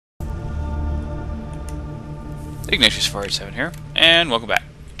Ignatius 487 here, and welcome back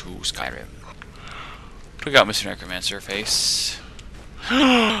to Skyrim. We got Mr. Necromancer face.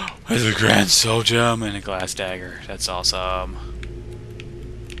 With a grand soul gem and a glass dagger. That's awesome.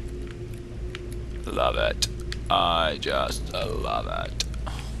 Love it. I just love it.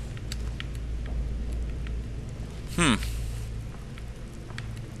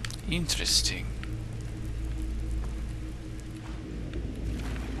 Interesting.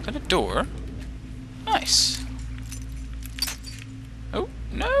 Is that a door? Nice. Oh,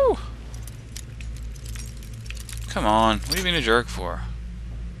 no! Come on, what are you being a jerk for?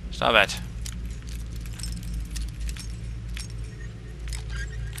 Stop it.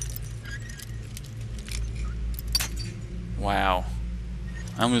 Wow.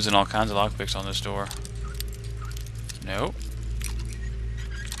 I'm losing all kinds of lockpicks on this door. Nope.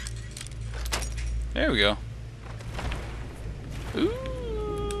 There we go. Ooh,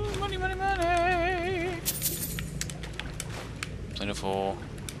 money, money, money! Plentiful.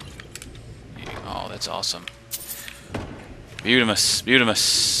 Oh, that's awesome. Beautimus,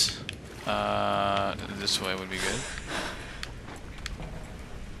 beautimus. This way would be good.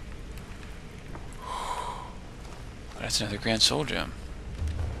 That's another grand soul gem.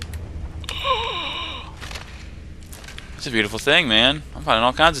 It's a beautiful thing, man. I'm finding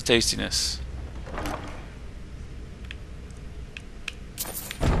all kinds of tastiness.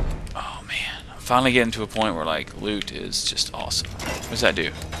 Oh man, I'm finally getting to a point where like loot is just awesome. What does that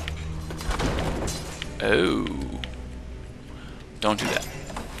do? Oh, don't do that.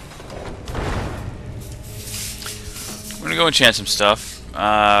 We're gonna go enchant some stuff,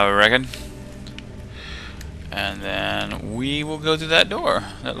 I reckon. And then we will go through that door,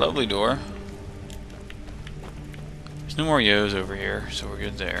 that lovely door. There's no more yos over here, so we're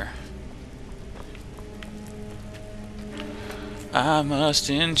good there. I must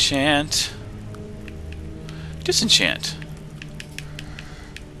enchant. Disenchant.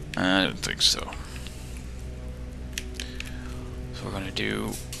 I don't think so. So we're gonna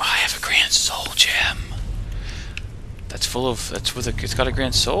do. I have a grand soul gem. That's full of. That's with a. It's got a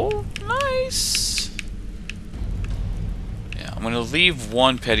grand soul. Nice. Yeah, I'm gonna leave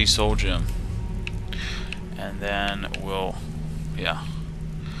one petty soul gem, and then we'll. Yeah.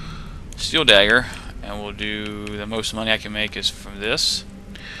 Steel dagger, and we'll do the most money I can make is from this.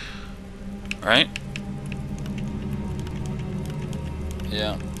 Right?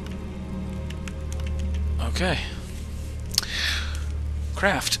 Yeah. Okay.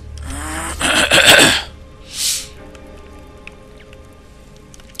 Craft.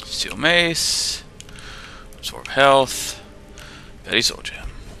 Steel mace. Absorb health. Petty soul gem.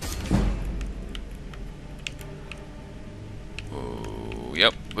 Ooh,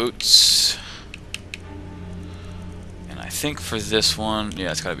 yep, boots. And I think for this one, yeah,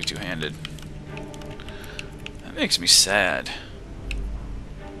 it's gotta be two-handed. That makes me sad.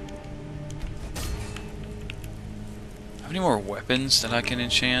 Any more weapons that I can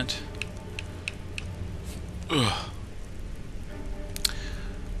enchant? Ugh.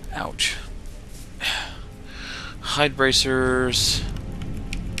 Ouch. Hide bracers.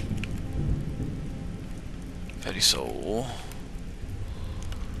 Petty soul.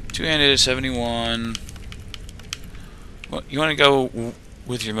 Two-handed 71. Well, you want to go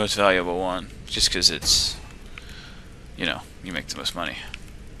with your most valuable one, just because it's, you know, you make the most money.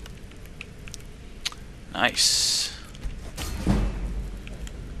 Nice.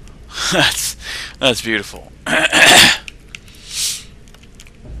 That's beautiful.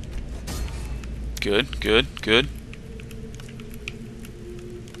 Good, good, good.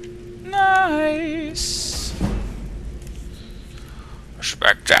 Nice.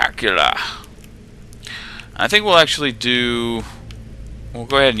 Spectacular. I think we'll actually do. We'll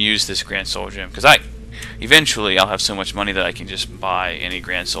go ahead and use this grand soul gem because eventually I'll have so much money that I can just buy any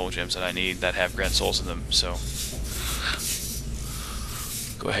grand soul gems that I need that have grand souls in them. So.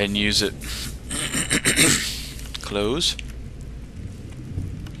 Go ahead and use it. Close.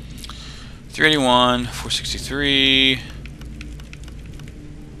 381, 463,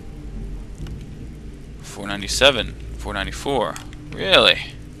 497, 494. Really?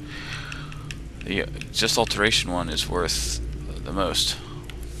 The just alteration one is worth the most.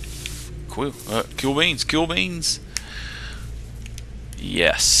 Cool. Cool beans. Cool beans.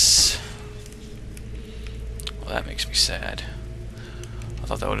 Yes. Well, that makes me sad. I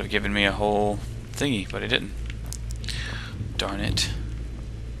thought that would have given me a whole thingy, but it didn't. Darn it.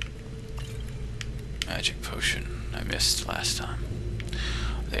 Magic potion. I missed last time.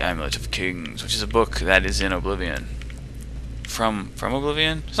 The Amulet of Kings, which is a book that is in Oblivion. From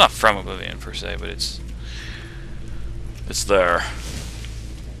Oblivion? It's not from Oblivion per se, but it's there.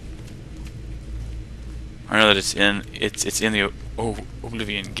 I know that it's in the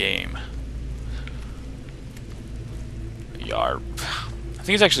Oblivion game. Yarp. I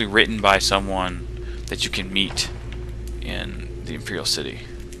think it's actually written by someone that you can meet in the Imperial City,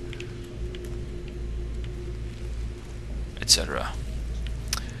 etc.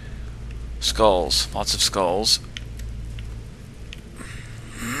 Skulls. Lots of skulls.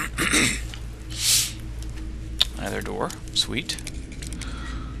 Another door. Sweet.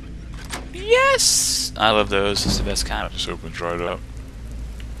 Yes! I love those. It's the best kind of. Just opens right up.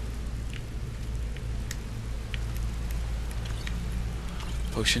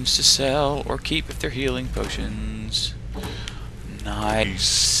 Potions to sell or keep if they're healing potions.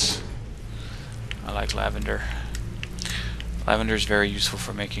 Nice. I like lavender. Lavender is very useful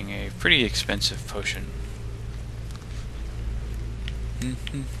for making a pretty expensive potion. Do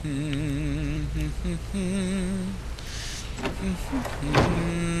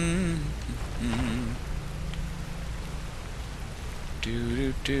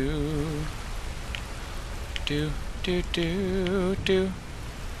do do do do do.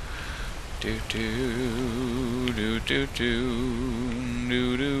 Do do do do do do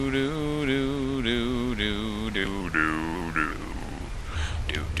do do do do do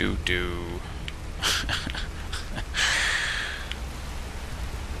do do do.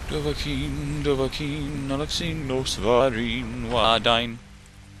 Dovahkiin, Alexin, Nosvarin, Wadain,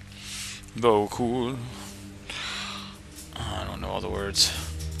 Bokul. I don't know all the words.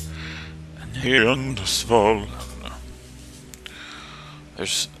 And here on the Sval.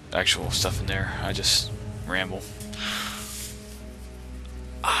 There's actual stuff in there. I just ramble.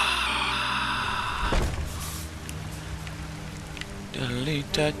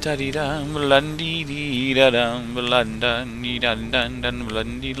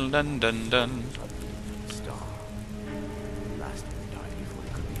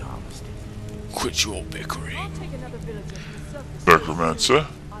 Quit your bickering. Necromancer.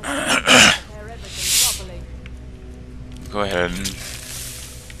 Go ahead and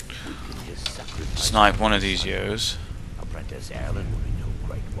snipe one of these yos. Apprentice Erlen will be no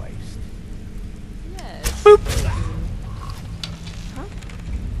great waste. Yes. Boop.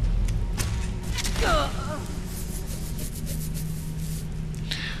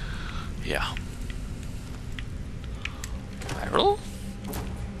 Yeah. Viral.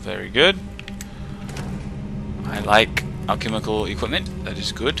 Very good. I like alchemical equipment. That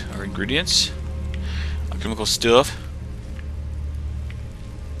is good. Or ingredients. Alchemical stuff.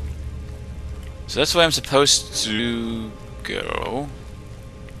 So that's where I'm supposed to go.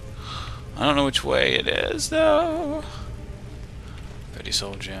 I don't know which way it is, though. Petty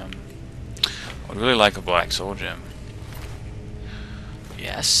soul gem. I would really like a black soul gem.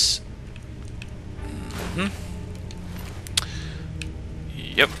 Yes.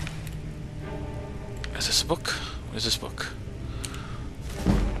 Yep. Is this a book? What is this book?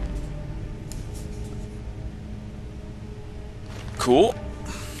 Cool.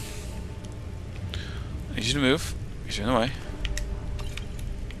 I need you to move, because you're in the way.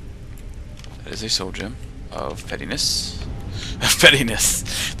 That is a soul gem of pettiness. Of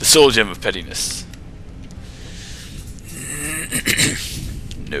pettiness. The soul gem of pettiness.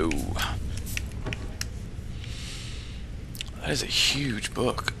 No. That is a huge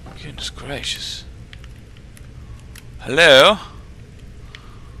book. Goodness gracious. Hello?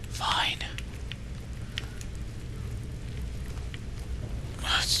 Fine.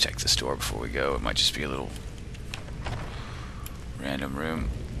 Let's check this door before we go. It might just be a little random room.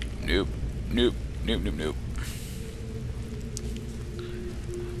 Nope. Nope. Nope. Nope. Nope.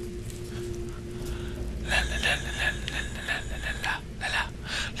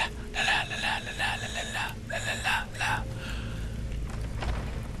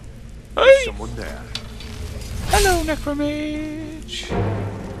 Hey! Someone there. Hello, Necromage.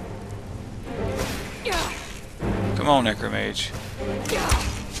 Come on, Necromage.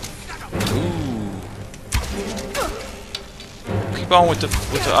 Ooh. Keep on with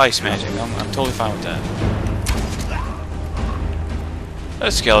the ice magic. I'm totally fine with that.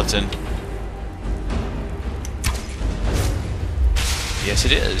 A skeleton. Yes,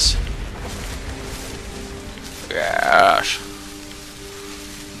 it is. Yes.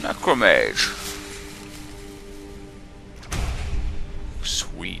 Necromage.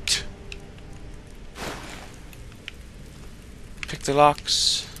 Sweet. Pick the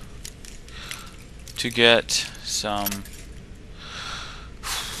locks to get some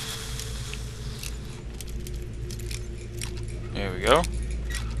there we go.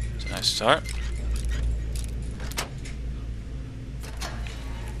 It's a nice start.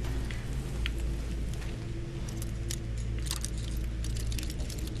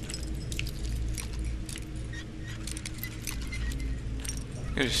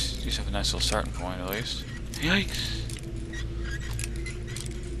 Could just use up a nice little starting point at least. Yikes!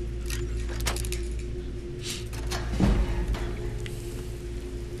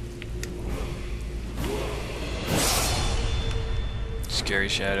 Scary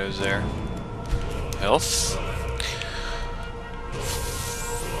shadows there. Health.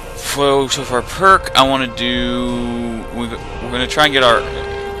 So for our perk, I want to do. We're going to try and get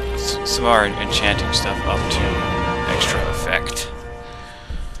some of our enchanting stuff up to extra effect,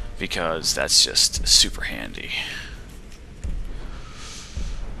 because that's just super handy.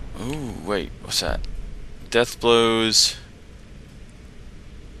 Ooh, wait, what's that? Death blows.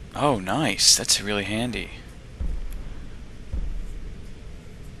 Oh, nice. That's really handy.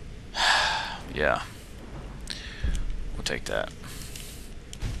 Yeah. We'll take that.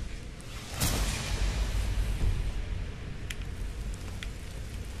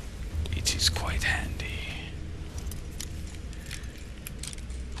 It is quite handy.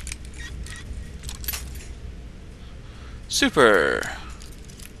 Super.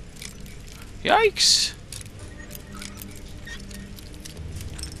 Yikes.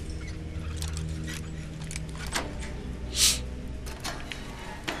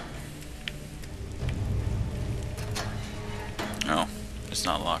 Oh, it's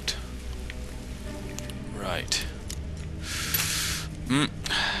not locked. Right.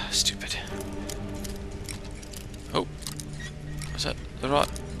 Stupid. Oh. Was that the right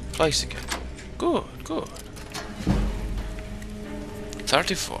place again? Good, good.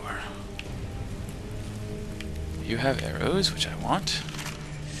 34. You have arrows, which I want.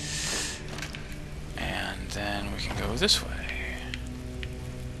 And then we can go this way.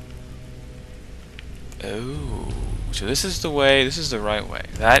 Oh. So this is the way, this is the right way.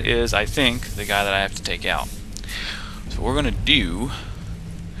 That is, I think, the guy that I have to take out. So what we're going to do,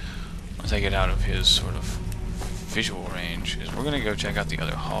 once I get out of his sort of visual range, is we're going to go check out the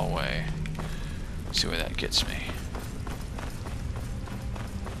other hallway. See where that gets me.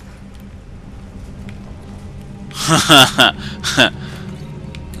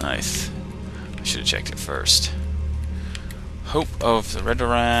 Nice. I should have checked it first. Hope of the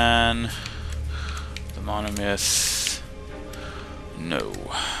Redoran. The Monomyth. No.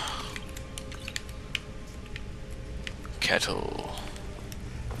 Kettle.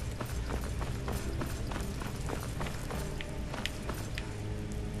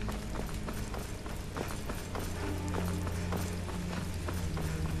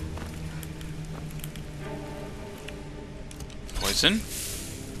 Poison.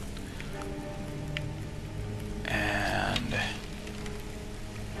 And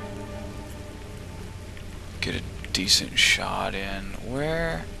get a decent shot in.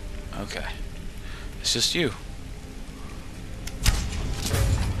 Where? Okay. It's just you.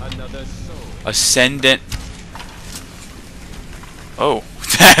 Another soul. Ascendant. Oh,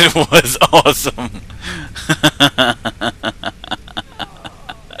 that was awesome.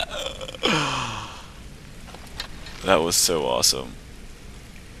 That was so awesome.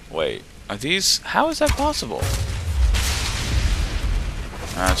 Wait, are these... How is that possible?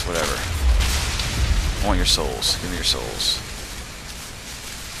 That's whatever. I want your souls. Give me your souls.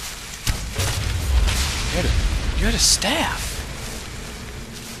 You had a staff.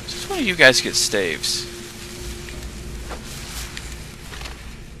 Since when do you guys get staves?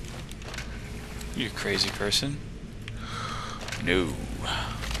 You crazy person. No.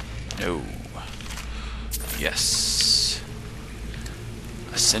 No. Yes.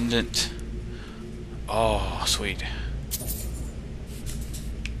 Ascendant. Oh, sweet.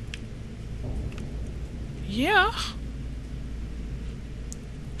 Yeah.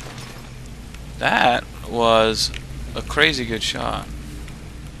 That was a crazy good shot.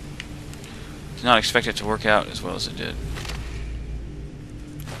 Did not expect it to work out as well as it did.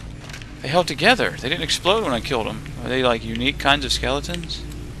 They held together. They didn't explode when I killed them. Are they like unique kinds of skeletons?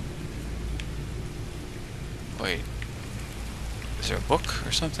 Wait. Is there a book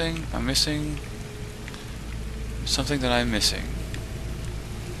or something I'm missing? Something that I'm missing.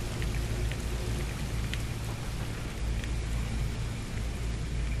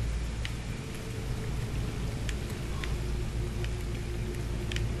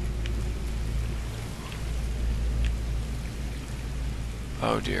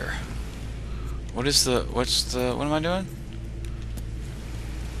 Oh dear. What am I doing?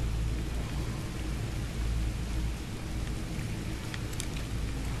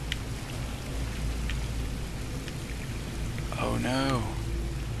 Oh no.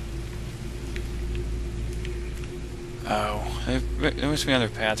 Oh, there must be another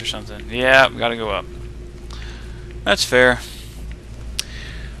path or something. Yeah, we gotta go up. That's fair.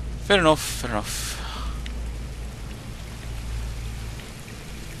 Fair enough, fair enough.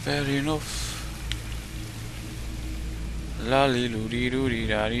 Fair enough. Lolly loody doody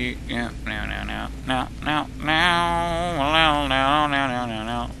daddy. Yeah, now, now, now, now, now, now, now, now, now,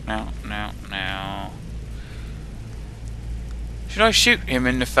 now, now, now, now. Should I shoot him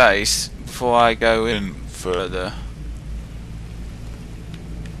in the face before I go in further?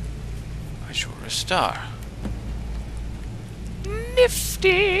 I saw a star.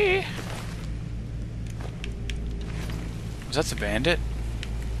 Nifty. Was that the bandit?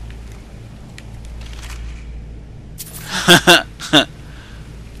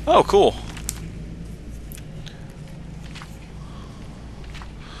 Oh, cool.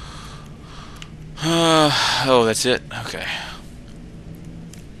 Oh, that's it? Okay.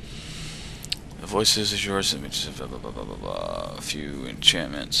 The voices is yours. Images of blah, blah, blah, blah, blah, blah. A few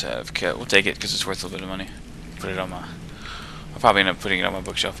enchantments have kept. We'll take it because it's worth a little bit of money. Put it on my... I'll probably end up putting it on my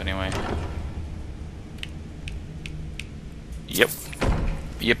bookshelf anyway. Yep.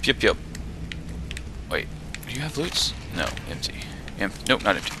 Yep, yep, yep. Wait. Do you have loots? No. Empty. Nope,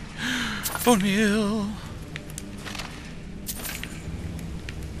 not empty. Bone meal!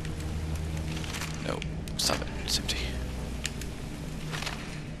 No. Stop it. It's empty.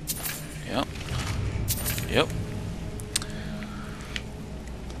 Yep. Yep.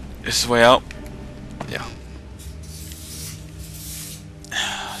 This is the way out? Yeah.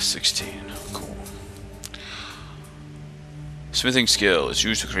 16. Cool. Smithing skill is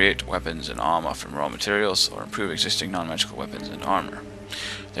used to create weapons and armor from raw materials or improve existing non-magical weapons and armor.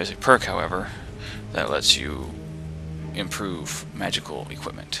 There's a perk, however, that lets you improve magical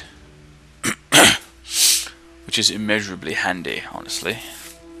equipment. Which is immeasurably handy, honestly.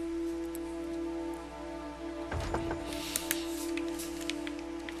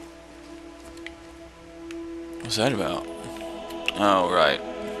 What's that about? Oh, right.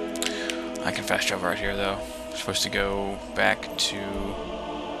 I can fast travel right here, though. We're supposed to go back to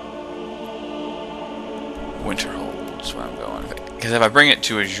Winterhold. That's where I'm going. Because if I bring it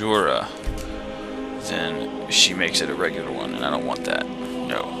to Azura, then she makes it a regular one, and I don't want that.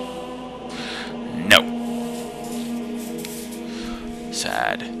 No. No.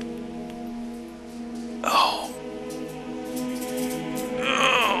 Sad. Oh.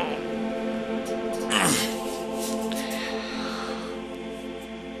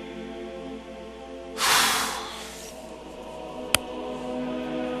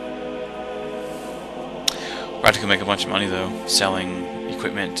 Practically make a bunch of money though, selling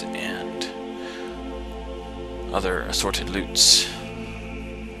equipment and other assorted loots.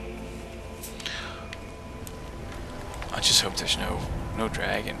 I just hope there's no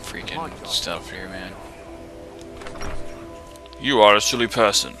dragon freaking stuff here, man. You are a silly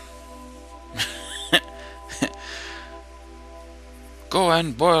person. Go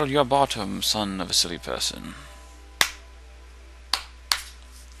and boil your bottom, son of a silly person.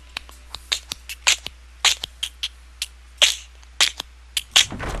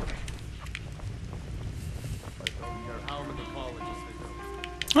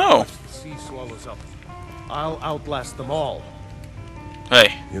 Oh. Sea swallows up. I'll outlast them all.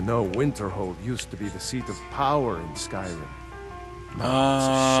 Hey. You know, Winterhold used to be the seat of power in Skyrim.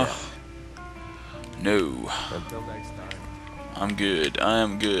 No. Until next time. I'm good. I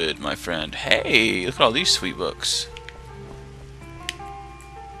am good, my friend. Hey, look at all these sweet books.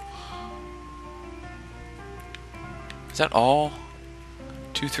 Is that all?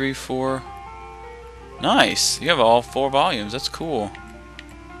 2, 3, 4. Nice. You have all 4 volumes. That's cool.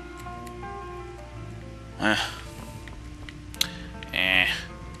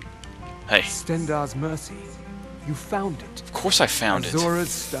 Hey. Stendar's mercy. You found it. Of course I found it. Azura's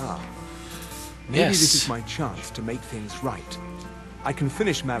star. Maybe Yes. this is my chance to make things right. I can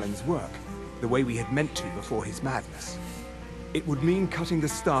finish Malin's work, the way we had meant to before his madness. It would mean cutting the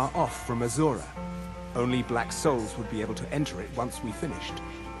star off from Azura. Only black souls would be able to enter it once we finished.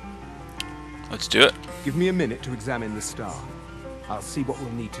 Let's do it. Give me a minute to examine the star. I'll see what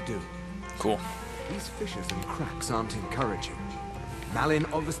we'll need to do. Cool. These fissures and cracks aren't encouraging. Malin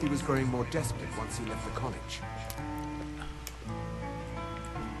obviously was growing more desperate once he left the college.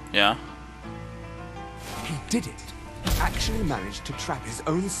 Yeah. He did it. He actually managed to trap his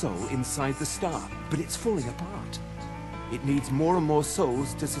own soul inside the star, but it's falling apart. It needs more and more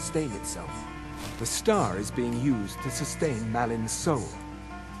souls to sustain itself. The star is being used to sustain Malin's soul.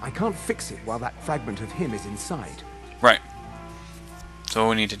 I can't fix it while that fragment of him is inside. Right. So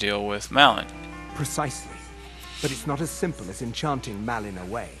we need to deal with Malin. Precisely. But it's not as simple as enchanting Malin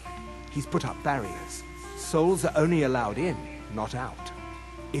away. He's put up barriers. Souls are only allowed in, not out.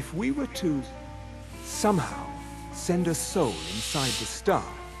 If we were to somehow send a soul inside the star,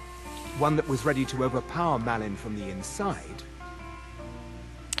 one that was ready to overpower Malin from the inside...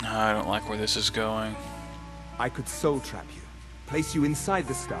 I don't like where this is going. I could soul trap you, place you inside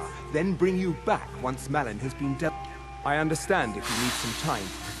the star, then bring you back once Malin has been dealt. I understand if you need some time to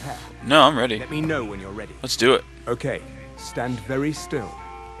prepare. No, I'm ready. Let me know when you're ready. Let's do it. Okay, stand very still.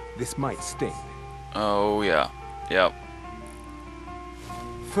 This might sting. Oh, yeah. Yep.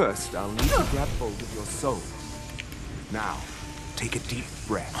 First, I'll need to grab hold of your soul. Now, take a deep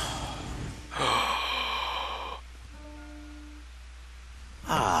breath.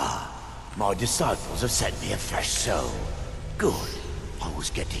 My disciples have sent me a fresh soul. Good. I was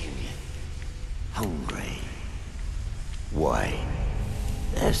getting hungry. Wait.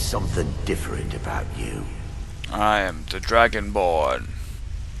 There's something different about you. I am the Dragonborn.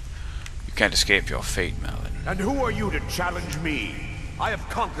 You can't escape your fate, Malin. And who are you to challenge me? I have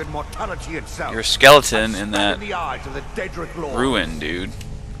conquered mortality itself. You're a skeleton in that the eyes of the Daedric Lord. ruin, dude.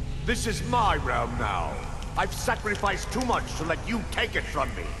 This is my realm now. I've sacrificed too much to let you take it from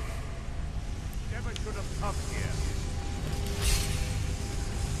me. Never should have come here.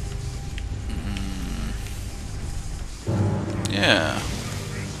 Yeah.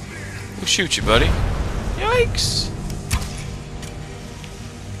 We'll shoot you, buddy. Yikes!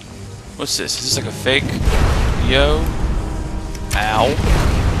 What's this? Is this like a fake? Yo. Ow.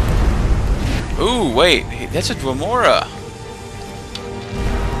 Ooh, wait. Hey, that's a Dwemoora.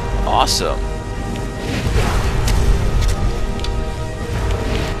 Awesome.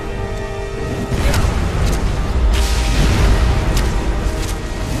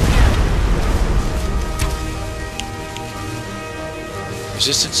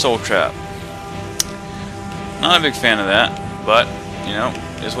 Resistant Soul Trap. Not a big fan of that, but, you know,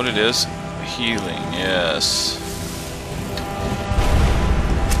 it is what it is. Healing, yes.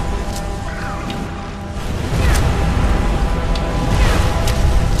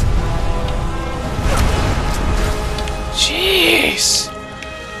 Jeez!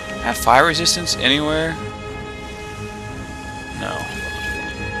 Have fire resistance anywhere? No.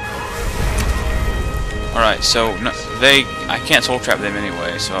 Alright, so no, I can't soul trap them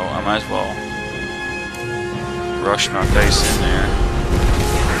anyway, so I might as well rush my face in there.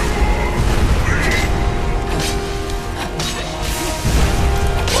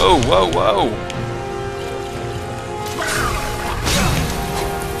 Whoa, whoa, whoa!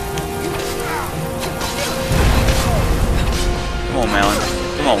 Come on, Malin.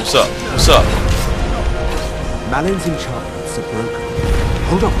 Come on, what's up? What's up? Malin's enchantments are broken.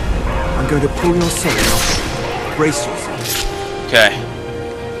 Hold on. I'm going to pull your soul off. Brace yourself. Okay.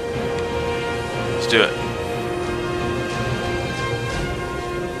 Let's do it.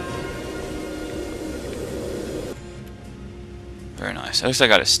 Very nice. At least I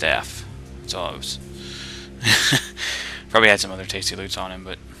got his staff. That's all I was. Probably had some other tasty loots on him,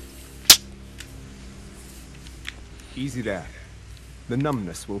 but... Easy there. The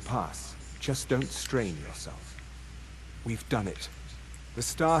numbness will pass. Just don't strain yourself. We've done it. The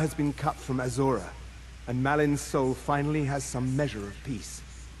star has been cut from Azora, and Malin's soul finally has some measure of peace,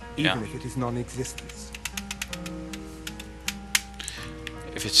 even if it is non-existence.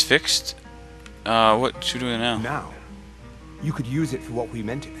 If it's fixed, what should we do now? Now, you could use it for what we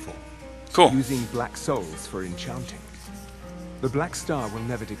meant it for. Cool. Using black souls for enchanting. The black star will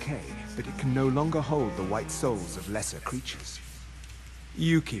never decay, but it can no longer hold the white souls of lesser creatures.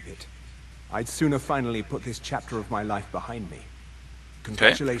 You keep it. I'd sooner finally put this chapter of my life behind me.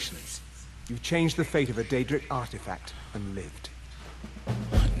 Congratulations. You've changed the fate of a Daedric artifact and lived.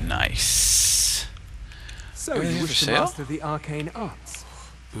 Nice. So Anything you for wish to sale? master the arcane arts?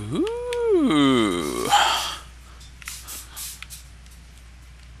 Ooh.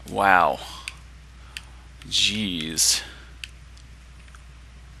 Wow. Jeez.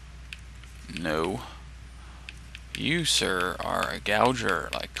 No. You, sir, are a gouger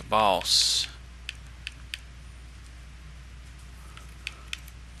like a boss.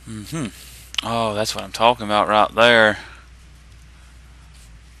 Oh, that's what I'm talking about right there.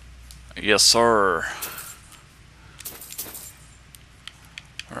 Yes, sir.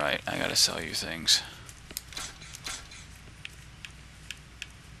 Alright, I gotta sell you things.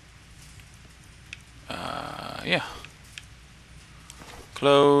 Yeah.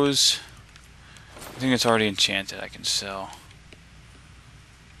 Close. I think it's already enchanted, I can sell.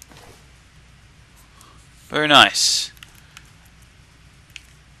 Very nice.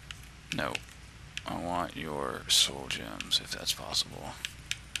 No. I want your soul gems, if that's possible.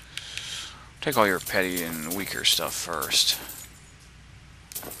 Take all your petty and weaker stuff first.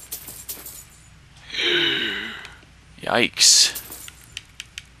 Yikes.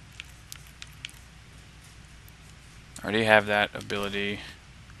 I already have that ability.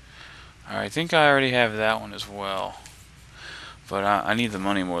 I think I already have that one as well. But I need the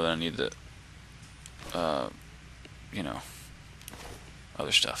money more than I need the, you know,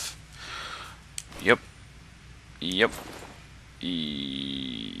 other stuff. Yep. Yep.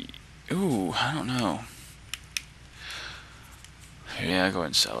 Ooh, I don't know. Yeah, go ahead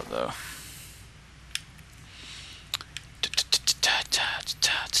and sell it though.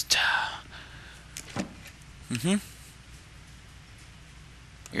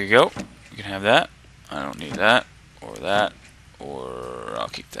 Here you go. You can have that. I don't need that, or I'll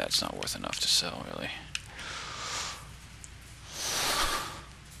keep that. It's not worth enough to sell, really.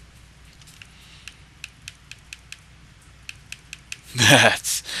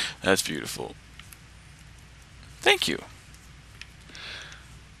 That's beautiful. Thank you.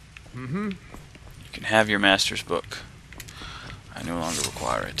 You can have your master's book. I no longer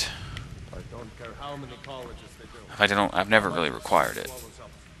require it. I don't care how many colleges they do. In fact, I've never really required it.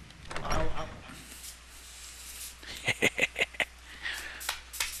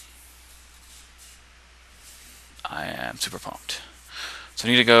 I am super pumped. So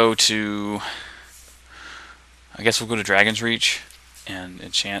I need to go to... I guess we'll go to Dragon's Reach and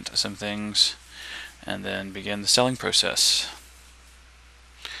enchant some things, and then begin the selling process.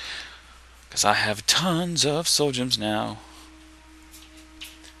 Because I have tons of soul gems now,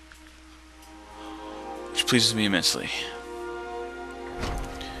 which pleases me immensely.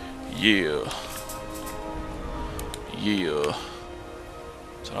 Yeah. Yeah.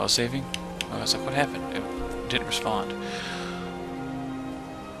 Is that all I was saving? Oh, I was like, what happened? It didn't respond.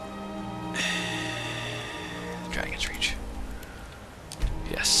 Dragon's Reach.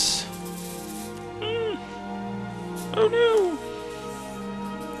 Yes. Oh no!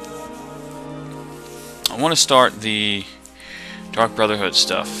 I want to start the Dark Brotherhood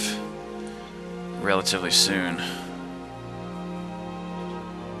stuff relatively soon.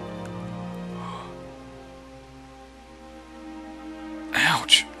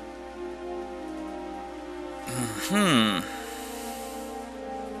 Ouch.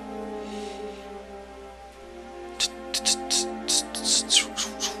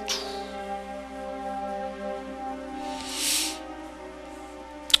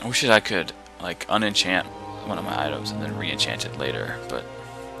 I wish that I could, like, unenchant one of my items and then re-enchant it later, but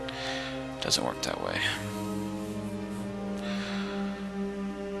it doesn't work that way.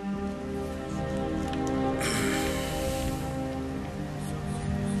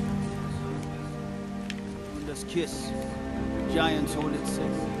 Let's kiss. Giants hold it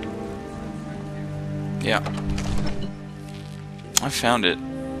safe. Yeah. I found it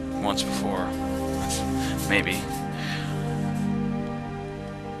once before. Maybe.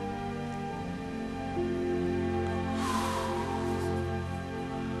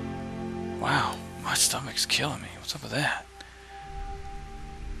 Wow, my stomach's killing me. What's up with that?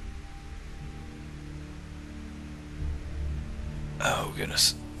 Oh,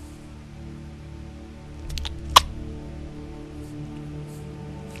 goodness.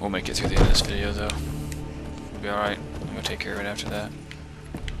 We'll make it through the end of this video, though. We'll be alright. I'm gonna take care of it after that.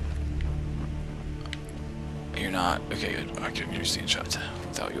 You're not. Okay, good. I can use the shot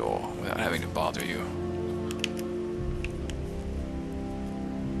without having to bother you.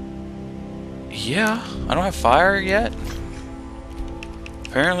 Yeah, I don't have fire yet.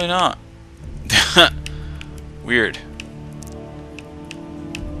 Apparently not. Weird.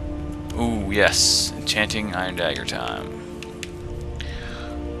 Ooh, yes. Enchanting Iron Dagger time.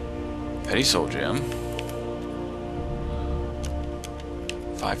 Petty Soul Gem.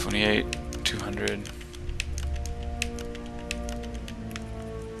 528, 200.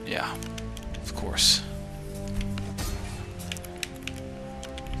 Yeah, of course.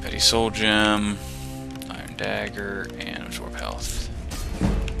 Petty Soul Gem, Iron Dagger, and Absorb Health.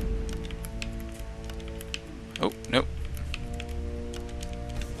 Oh, nope.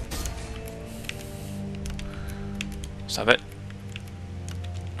 Stop it.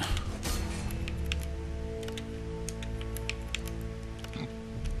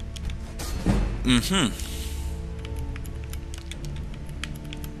 Mm-hmm.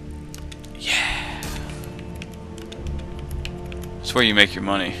 Yeah. That's where you make your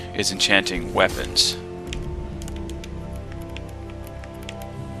money, is enchanting weapons.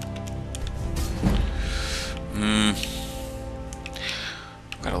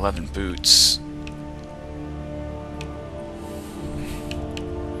 Got 11 boots.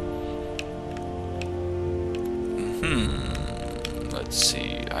 Let's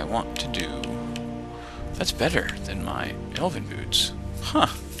see. I want to do... That's better than my elven boots. Huh.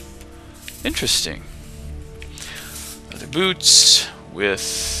 Interesting. Other boots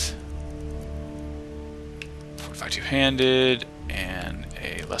with 45 two-handed and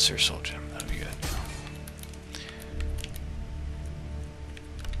a lesser soul gem. That'd be good.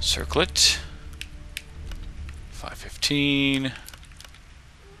 Circlet. 515.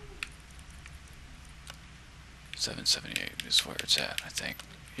 778 is where it's at, I think.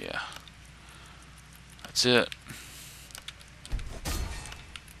 Yeah. That's it.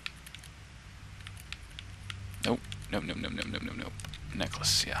 Nope. Nope, nope, nope, nope, nope, nope, nope.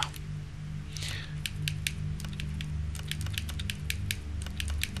 Necklace, yeah.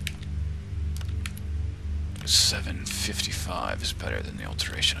 $755 is better than the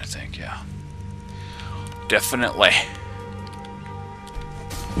alteration, I think, yeah. Definitely.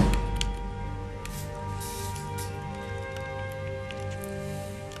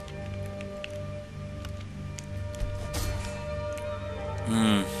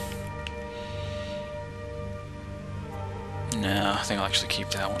 No, I think I'll actually keep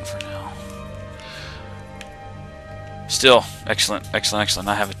that one for now. Still, excellent, excellent, excellent.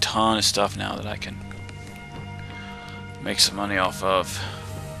 I have a ton of stuff now that I can make some money off of.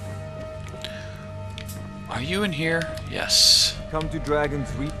 Are you in here? Yes. Come to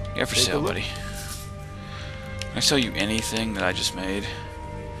Dragon's Reach. Yeah, for sale, buddy. Can I sell you anything that I just made?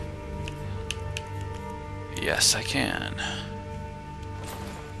 Yes, I can.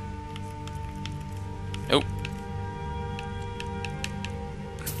 Nope.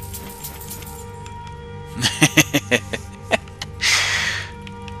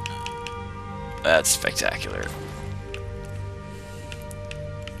 That's spectacular.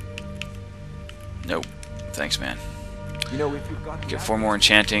 Nope. Thanks, man. You know, if you've got Get 4 more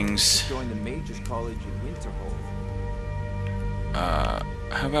enchantings. join the Mages College in Winterhold.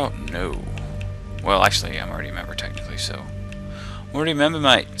 How about no? Well, actually, I'm already a member technically, so I'm already a member,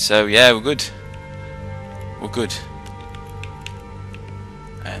 mate. So yeah, we're good. We're good.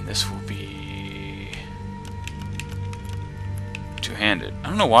 And this will be two-handed. I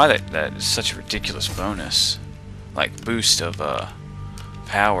don't know why that is such a ridiculous bonus, like boost of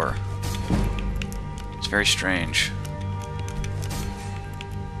power. It's very strange.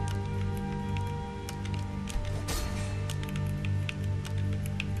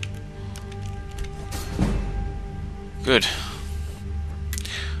 Good.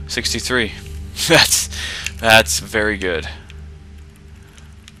 63. That's very good.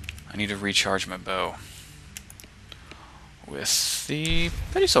 I need to recharge my bow. With the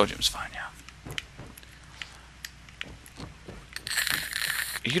Petty Soul Gem's fine, yeah.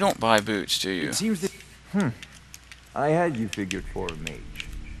 You don't buy boots, do you? It seems that I had you figured for a mage.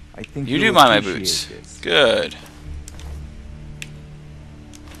 I think You you'll do buy my appreciate boots. this. Good.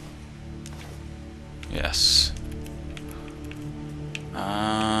 Yes.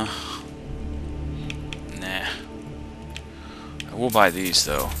 Nah. I will buy these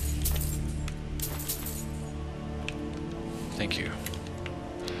though. Thank you.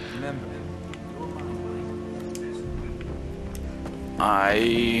 Remember,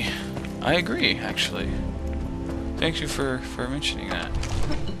 I agree, actually. Thank you for mentioning that.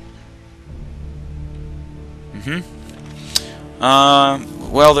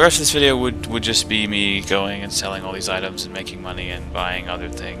 Well, the rest of this video would just be me going and selling all these items and making money and buying other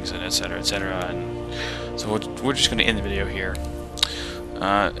things and etc. etc. And so we're just going to end the video here.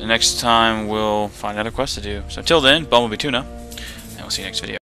 Next time we'll find out a quest to do. So until then, Bumblebee Tuna, and we'll see you next video.